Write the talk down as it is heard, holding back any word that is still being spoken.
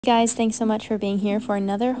Guys, thanks so much for being here for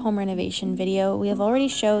another home renovation video. We have already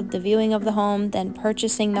showed the viewing of the home, then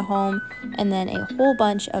purchasing the home, and then a whole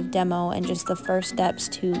bunch of demo and just the first steps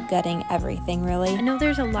to gutting everything, really. I know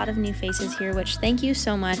there's a lot of new faces here, which thank you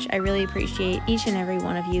so much. I really appreciate each and every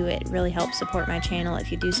one of you. It really helps support my channel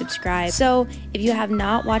if you do subscribe. So if you have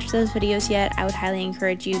not watched those videos yet, I would highly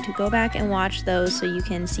encourage you to go back and watch those so you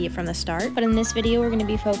can see it from the start. But in this video, we're going to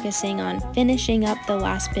be focusing on finishing up the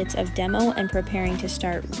last bits of demo and preparing to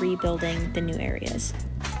start rebuilding the new areas.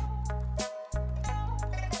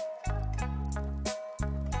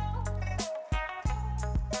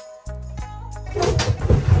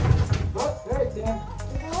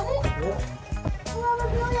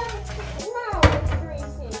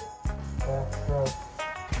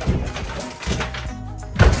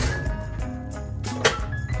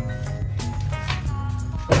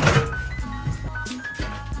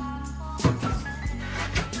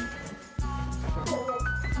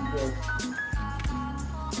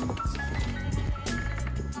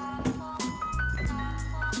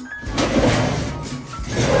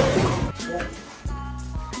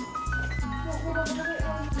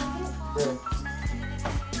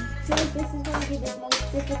 This is going to be the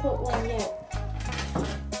most difficult one yet.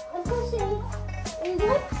 I'm pushing. Are you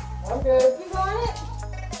good? I'm good. You got it?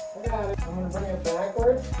 I got it. I'm going to bring it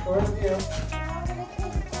backwards towards you. Now we're going to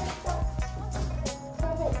take it up.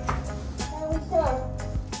 Perfect. Now we start.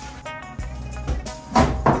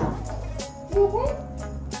 You okay?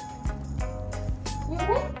 You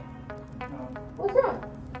okay? No. What's wrong?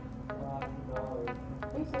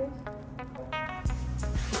 Are you serious?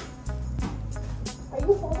 Are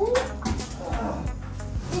you holding it?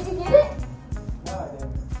 Did you get it? No, I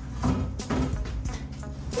didn't.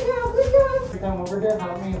 Good job, good job. Come over here,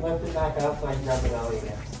 help me lift it back up so I can grab the belly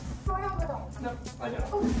again. Go down the dog. No, I don't.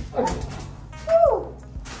 Oh. Oh.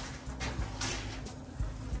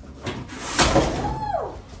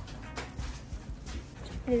 Oh.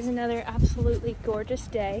 It is another absolutely gorgeous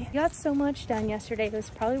day. We got so much done yesterday. It was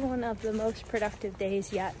probably one of the most productive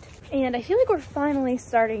days yet. And I feel like we're finally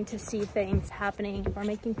starting to see things happening. We're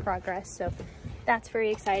making progress, so that's very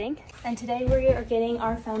exciting. And today we are getting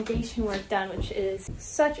our foundation work done, which is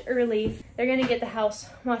such a relief. They're gonna get the house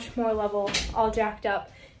much more level, all jacked up,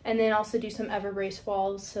 and then also do some Everbrace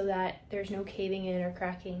walls so that there's no caving in or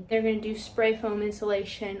cracking. They're gonna do spray foam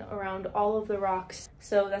insulation around all of the rocks,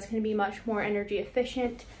 so that's gonna be much more energy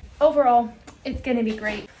efficient. Overall, it's gonna be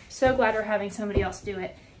great. So glad we're having somebody else do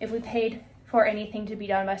it. If we paid for anything to be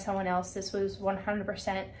done by someone else, this was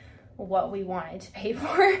 100% what we wanted to pay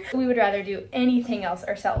for. We would rather do anything else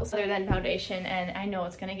ourselves other than foundation, and I know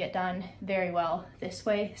it's gonna get done very well this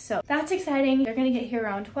way, so that's exciting. They're gonna get here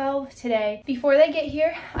around 12 today. Before they get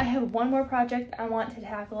here, I have one more project I want to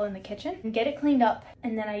tackle in the kitchen and get it cleaned up,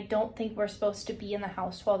 and then I don't think we're supposed to be in the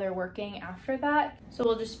house while they're working after that, so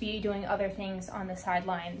we'll just be doing other things on the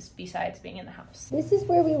sidelines besides being in the house. This is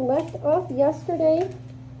where we left off yesterday.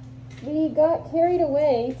 We got carried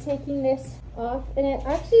away taking this off, and it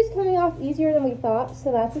actually is coming off easier than we thought,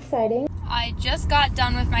 so that's exciting. I just got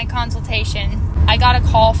done with my consultation. I got a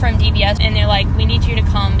call from DBS and they're like, we need you to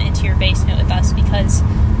come into your basement with us because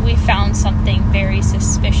we found something very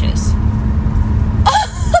suspicious.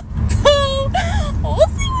 We'll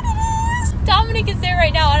see what it is. Dominic is there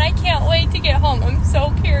right now and I can't wait to get home. I'm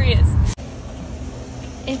so curious.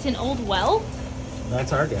 It's an old well?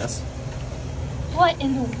 That's our guess. What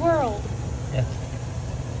in the world? Yeah.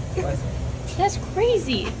 That's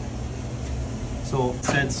crazy. So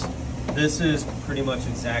since this is pretty much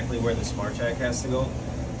exactly where the smart jack has to go,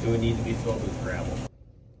 it would need to be filled with gravel.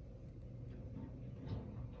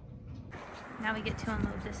 Now we get to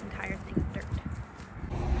unload this entire thing of dirt.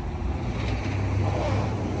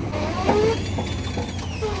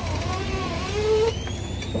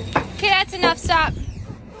 Okay, that's enough, stop.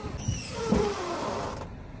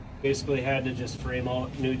 Basically had to just frame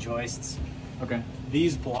out new joists. Okay.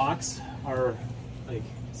 These blocks are like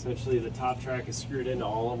essentially the top track is screwed into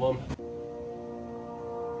all of them.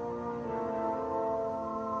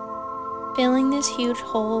 Filling this huge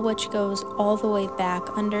hole, which goes all the way back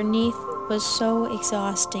underneath, was so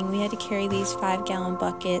exhausting. We had to carry these 5-gallon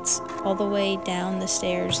buckets all the way down the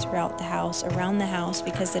stairs throughout the house, around the house,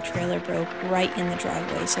 because the trailer broke right in the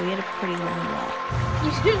driveway, so we had a pretty long walk.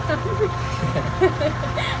 You should have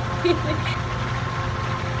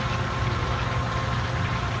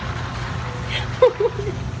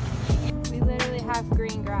We literally have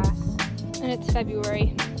green grass, and it's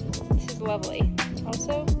February. This is lovely.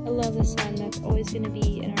 Also, I love the sun that's always going to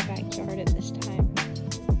be in our backyard at this time.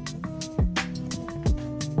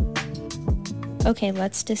 Okay,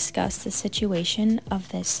 let's discuss the situation of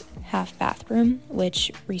this half bathroom,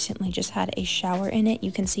 which recently just had a shower in it.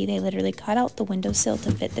 You can see they literally cut out the windowsill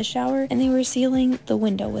to fit the shower, and they were sealing the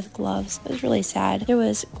window with gloves. It was really sad. There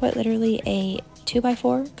was quite literally a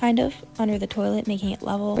 2x4 kind of under the toilet, making it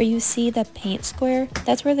level. Where you see the paint square,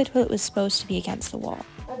 that's where the toilet was supposed to be against the wall.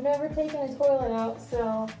 I've never taken a toilet out,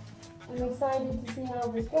 so I'm excited to see how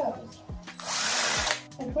this goes.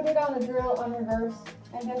 I put it on the drill on reverse.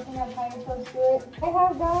 I'm guessing that's how you're supposed to do it. I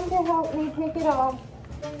have Dom to help me take it off.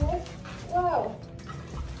 Whoa.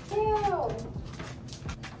 Ew.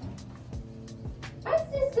 That's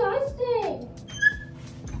disgusting.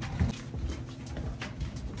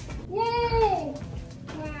 Yay.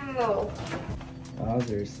 Wow.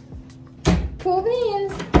 Wowzers. Cool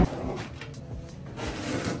beans.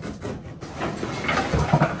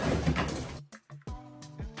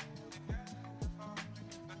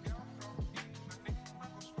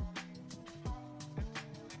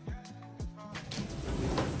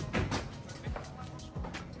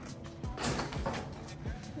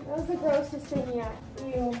 That was the grossest thing yet.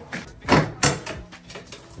 Ew.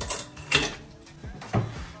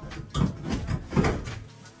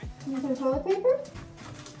 Use some toilet paper?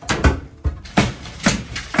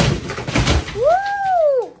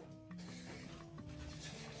 Woo!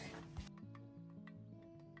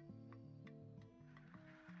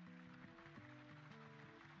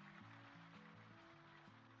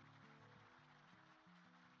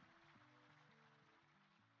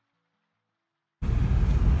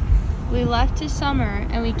 We left to summer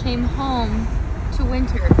and we came home to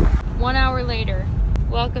winter. 1 hour later.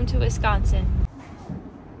 Welcome to Wisconsin.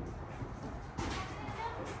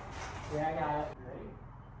 Yeah, I got it.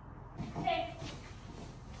 Ready? Okay.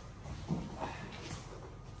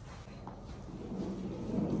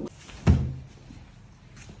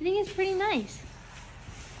 I think it's pretty nice.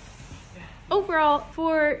 Overall,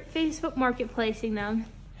 for Facebook Marketplacing them,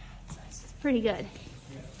 it's pretty good.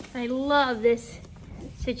 I love this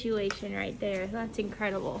situation right there. That's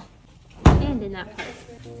incredible. And in that part.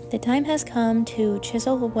 The time has come to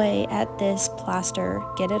chisel away at this plaster,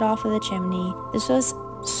 get it off of the chimney. This was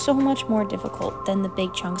so much more difficult than the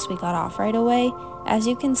big chunks we got off right away. As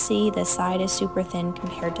you can see, the side is super thin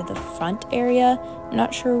compared to the front area. I'm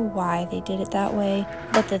not sure why they did it that way,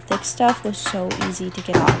 but the thick stuff was so easy to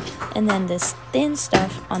get off. And then this thin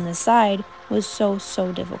stuff on the side was so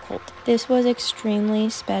difficult. This was extremely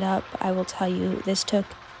sped up. I will tell you, this took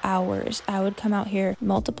hours. I would come out here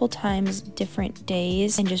multiple times, different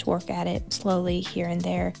days, and just work at it slowly here and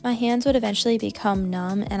there. My hands would eventually become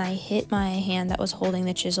numb, and I hit my hand that was holding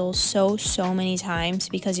the chisel so many times,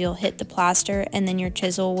 because you'll hit the plaster and then your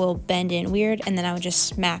chisel will bend in weird, and then I would just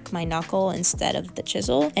smack my knuckle instead of the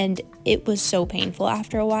chisel, and it was so painful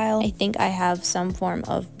after a while. I think I have some form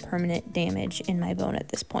of permanent damage in my bone at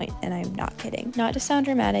this point, and I'm not kidding. Not to sound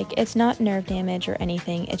dramatic, it's not nerve damage or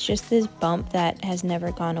anything. It's just this bump that has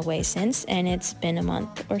never gone away since, and it's been a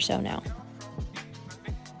month or so now.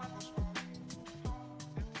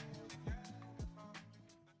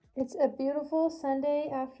 It's a beautiful Sunday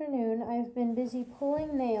afternoon. I've been busy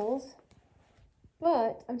pulling nails,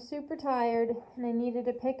 but I'm super tired and I needed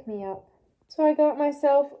a pick-me-up. So I got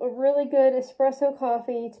myself a really good espresso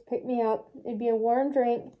coffee to pick me up. It'd be a warm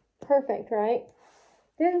drink. Perfect, right?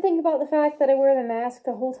 Didn't think about the fact that I wear the mask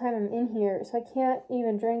the whole time I'm in here, so I can't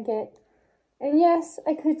even drink it. And yes,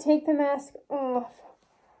 I could take the mask off,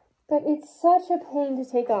 but it's such a pain to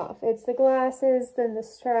take off. It's the glasses, then the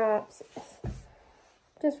straps,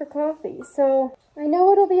 just for coffee. So I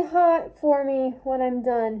know it'll be hot for me when I'm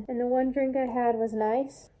done. And the one drink I had was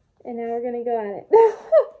nice, and now we're gonna go at it.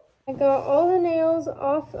 I got all the nails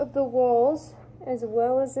off of the walls, as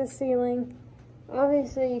well as the ceiling.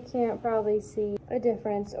 Obviously, you can't probably see a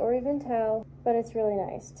difference or even tell, but it's really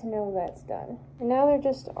nice to know that's done. And now they're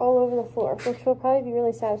just all over the floor, which will probably be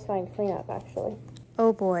really satisfying to clean up, actually.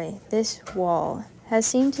 Oh boy, this wall has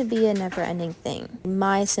seemed to be a never-ending thing.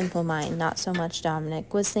 My simple mind, not so much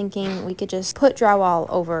Dominic, was thinking we could just put drywall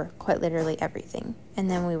over quite literally everything. And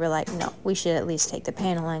then we were like, no, we should at least take the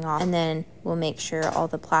paneling off, and then we'll make sure all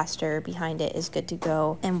the plaster behind it is good to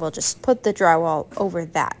go, and we'll just put the drywall over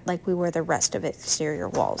that like we were the rest of exterior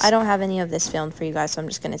walls. I don't have any of this filmed for you guys, so I'm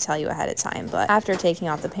just going to tell you ahead of time, but after taking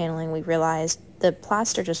off the paneling, we realized the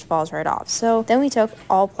plaster just falls right off. So then we took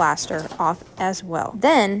all plaster off as well.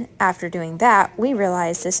 Then, after doing that, we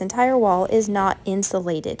realized this entire wall is not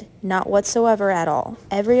insulated. Not whatsoever at all.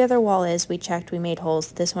 Every other wall is. We checked, we made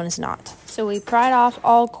holes. This one is not. So we pried off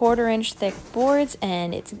all 1/4 inch thick boards,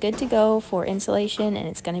 and it's good to go for insulation, and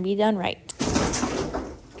it's going to be done right.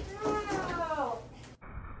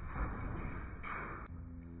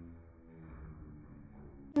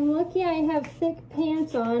 I'm lucky I have thick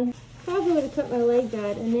pants on. Probably would have cut my leg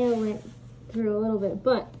bad. A nail went through a little bit,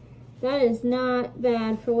 but that is not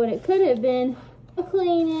bad for what it could have been. I'll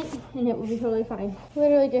clean it and it will be totally fine.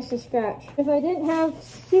 Literally just a scratch. If I didn't have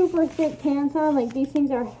super thick pants on, like these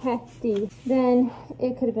things are hefty, then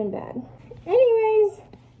it could have been bad. Anyways,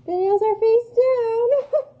 the nails are face down.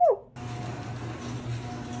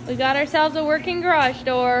 We got ourselves a working garage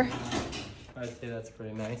door. I'd say that's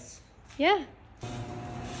pretty nice. Yeah.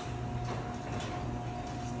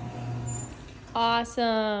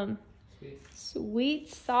 Awesome.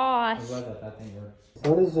 Sweet sauce. I'm glad that thing works.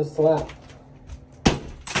 So what is this slap?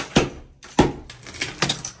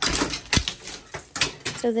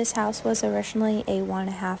 So this house was originally a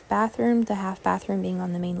 1.5 bathroom, the half bathroom being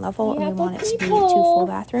on the main level, and we want it to be 2 full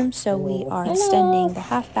bathrooms. So we are extending the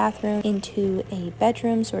half bathroom into a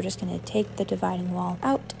bedroom. So we're just going to take the dividing wall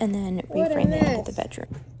out and then reframe it into the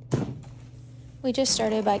bedroom. We just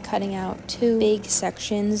started by cutting out 2 big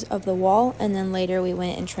sections of the wall, and then later we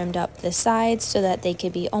went and trimmed up the sides so that they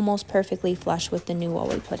could be almost perfectly flush with the new wall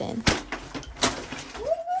we put in.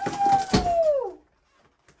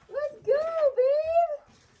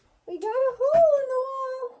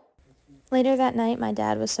 Later that night, my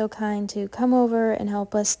dad was so kind to come over and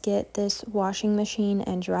help us get this washing machine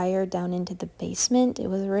and dryer down into the basement. It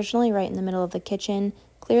was originally right in the middle of the kitchen.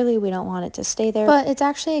 Clearly, we don't want it to stay there, but it's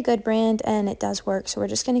actually a good brand and it does work, so we're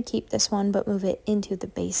just going to keep this one but move it into the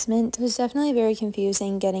basement. It was definitely very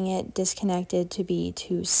confusing getting it disconnected to be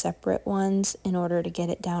 2 separate ones in order to get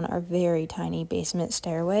it down our very tiny basement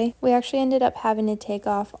stairway. We actually ended up having to take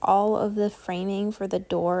off all of the framing for the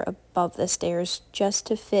door above the stairs just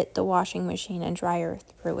to fit the washing machine and dryer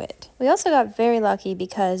through it. We also got very lucky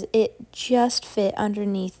because it just fit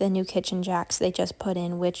underneath the new kitchen jacks they just put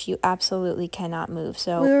in, which you absolutely cannot move.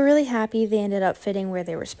 So we were really happy they ended up fitting where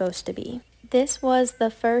they were supposed to be. This was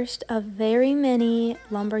the first of very many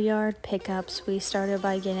lumberyard pickups. We started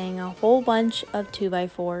by getting a whole bunch of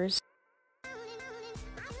 2x4s.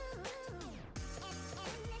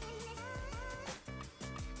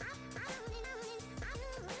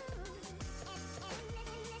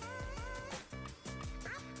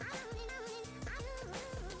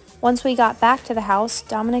 Once we got back to the house,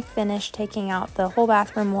 Dominic finished taking out the whole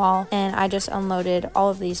bathroom wall, and I just unloaded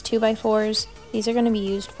all of these 2x4s. These are going to be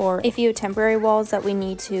used for a few temporary walls that we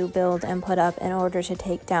need to build and put up in order to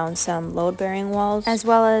take down some load-bearing walls, as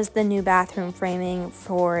well as the new bathroom framing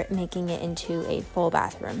for making it into a full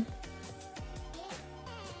bathroom.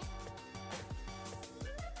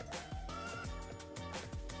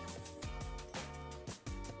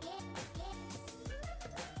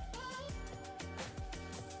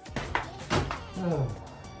 Oh.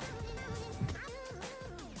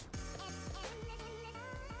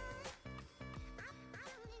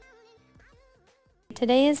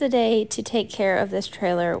 Today is the day to take care of this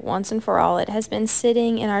trailer once and for all. It has been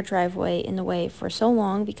sitting in our driveway in the way for so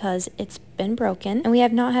long because it's been broken and we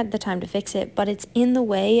have not had the time to fix it, but it's in the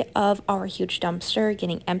way of our huge dumpster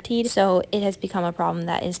getting emptied, so it has become a problem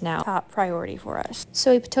that is now top priority for us.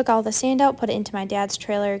 So we took all the sand out, put it into my dad's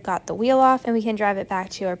trailer, got the wheel off, and we can drive it back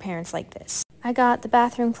to our parents like this. I got the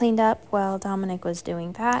bathroom cleaned up while Dominic was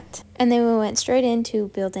doing that, and then we went straight into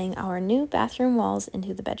building our new bathroom walls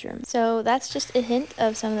into the bedroom. So that's just a hint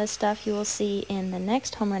of some of the stuff you will see in the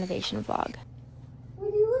next home renovation vlog.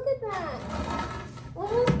 Would you look at that?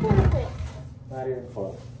 What was perfect? Not even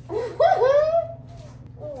close. Oh well.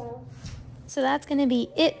 So that's going to be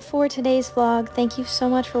it for today's vlog. Thank you so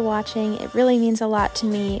much for watching. It really means a lot to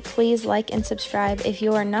me. Please like and subscribe if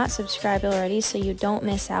you are not subscribed already so you don't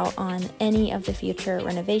miss out on any of the future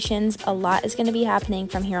renovations. A lot is going to be happening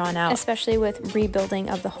from here on out, especially with rebuilding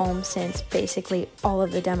of the home, since basically all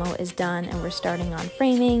of the demo is done and we're starting on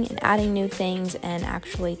framing and adding new things and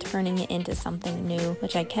actually turning it into something new,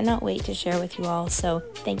 which I cannot wait to share with you all. So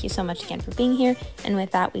thank you so much again for being here, and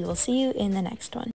with that we will see you in the next one.